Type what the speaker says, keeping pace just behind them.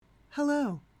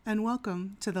Hello, and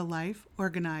welcome to the Life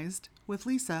Organized with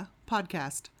Lisa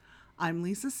podcast. I'm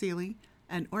Lisa Seeley,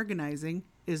 and organizing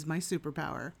is my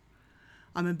superpower.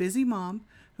 I'm a busy mom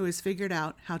who has figured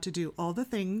out how to do all the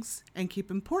things and keep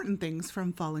important things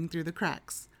from falling through the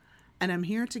cracks. And I'm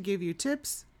here to give you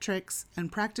tips, tricks,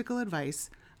 and practical advice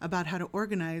about how to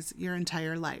organize your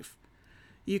entire life.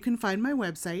 You can find my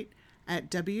website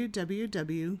at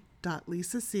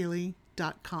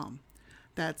www.lisaseeley.com.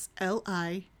 That's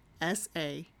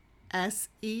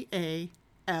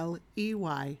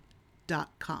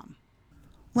LISASEALEY.com.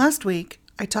 Last week,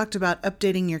 I talked about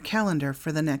updating your calendar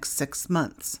for the next 6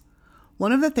 months.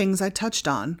 One of the things I touched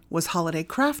on was holiday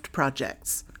craft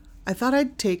projects. I thought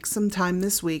I'd take some time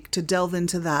this week to delve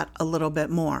into that a little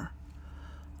bit more.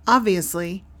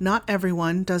 Obviously, not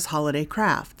everyone does holiday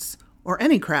crafts, or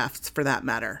any crafts for that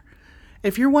matter.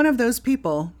 If you're one of those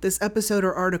people, this episode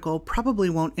or article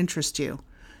probably won't interest you.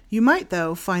 You might,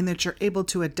 though, find that you're able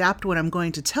to adapt what I'm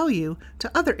going to tell you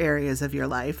to other areas of your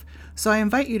life, so I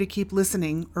invite you to keep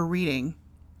listening or reading.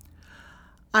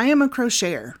 I am a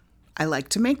crocheter. I like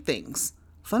to make things.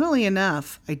 Funnily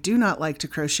enough, I do not like to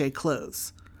crochet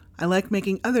clothes. I like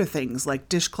making other things like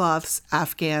dishcloths,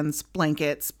 afghans,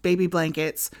 blankets, baby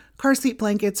blankets, car seat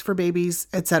blankets for babies,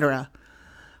 etc.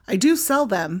 I do sell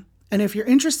them, and if you're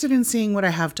interested in seeing what I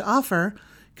have to offer,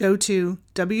 go to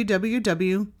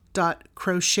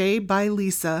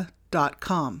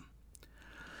www.crochetbylisa.com.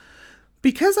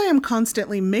 Because I am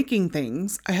constantly making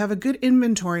things, I have a good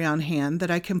inventory on hand that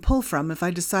I can pull from if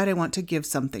I decide I want to give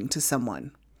something to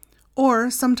someone. Or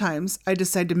sometimes I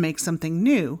decide to make something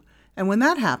new, and when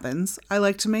that happens, I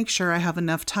like to make sure I have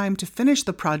enough time to finish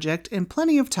the project in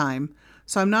plenty of time,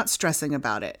 so I'm not stressing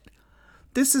about it.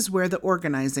 This is where the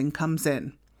organizing comes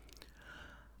in.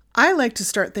 I like to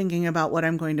start thinking about what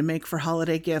I'm going to make for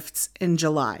holiday gifts in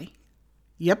July.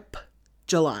 Yep,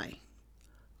 July.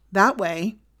 That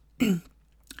way,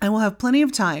 I will have plenty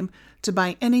of time to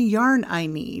buy any yarn I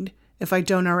need, if I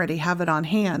don't already have it on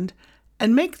hand,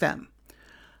 and make them.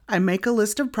 I make a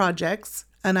list of projects,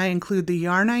 and I include the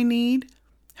yarn I need,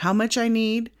 how much I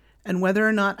need, and whether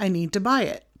or not I need to buy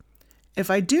it.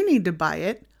 If I do need to buy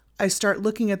it, I start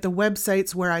looking at the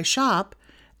websites where I shop,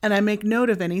 and I make note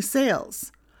of any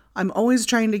sales. I'm always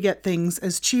trying to get things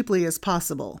as cheaply as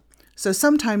possible, so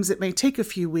sometimes it may take a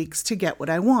few weeks to get what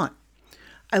I want.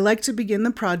 I like to begin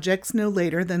the projects no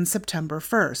later than September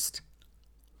 1st.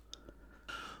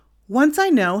 Once I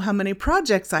know how many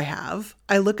projects I have,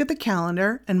 I look at the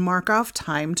calendar and mark off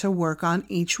time to work on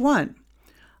each one.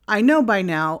 I know by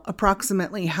now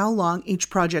approximately how long each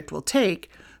project will take,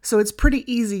 so it's pretty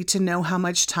easy to know how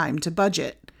much time to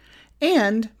budget.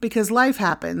 And because life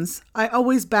happens, I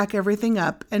always back everything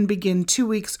up and begin 2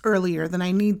 weeks earlier than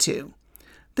I need to.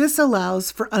 This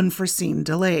allows for unforeseen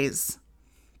delays.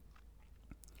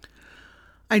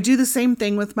 I do the same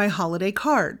thing with my holiday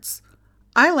cards.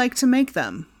 I like to make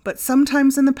them, but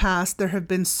sometimes in the past there have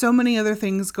been so many other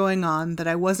things going on that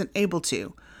I wasn't able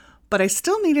to, but I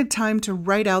still needed time to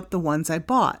write out the ones I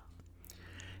bought.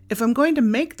 If I'm going to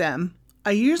make them,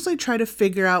 I usually try to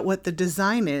figure out what the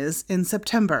design is in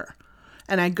September,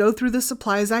 and I go through the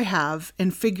supplies I have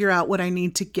and figure out what I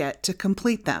need to get to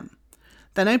complete them.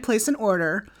 Then I place an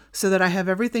order so that I have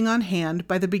everything on hand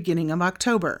by the beginning of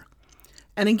October.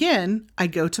 And again, I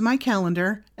go to my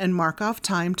calendar and mark off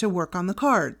time to work on the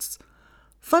cards.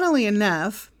 Funnily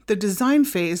enough, the design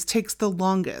phase takes the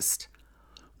longest.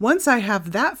 Once I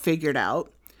have that figured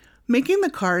out, making the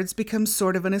cards becomes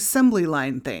sort of an assembly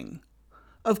line thing.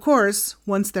 Of course,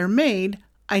 once they're made,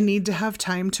 I need to have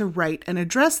time to write and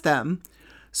address them,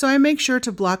 so I make sure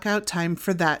to block out time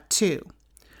for that too.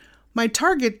 My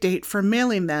target date for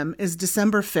mailing them is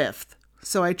December 5th,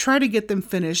 so I try to get them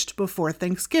finished before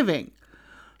Thanksgiving.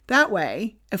 That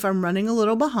way, if I'm running a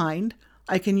little behind,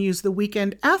 I can use the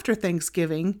weekend after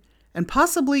Thanksgiving, and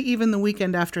possibly even the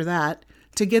weekend after that,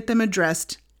 to get them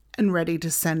addressed and ready to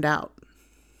send out.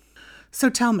 So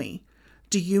tell me,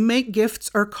 do you make gifts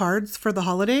or cards for the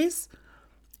holidays?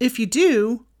 If you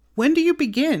do, when do you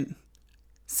begin?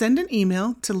 Send an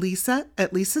email to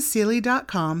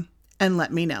lisa@lisaseeley.com and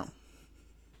let me know.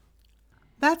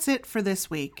 That's it for this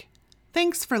week.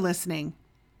 Thanks for listening.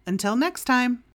 Until next time.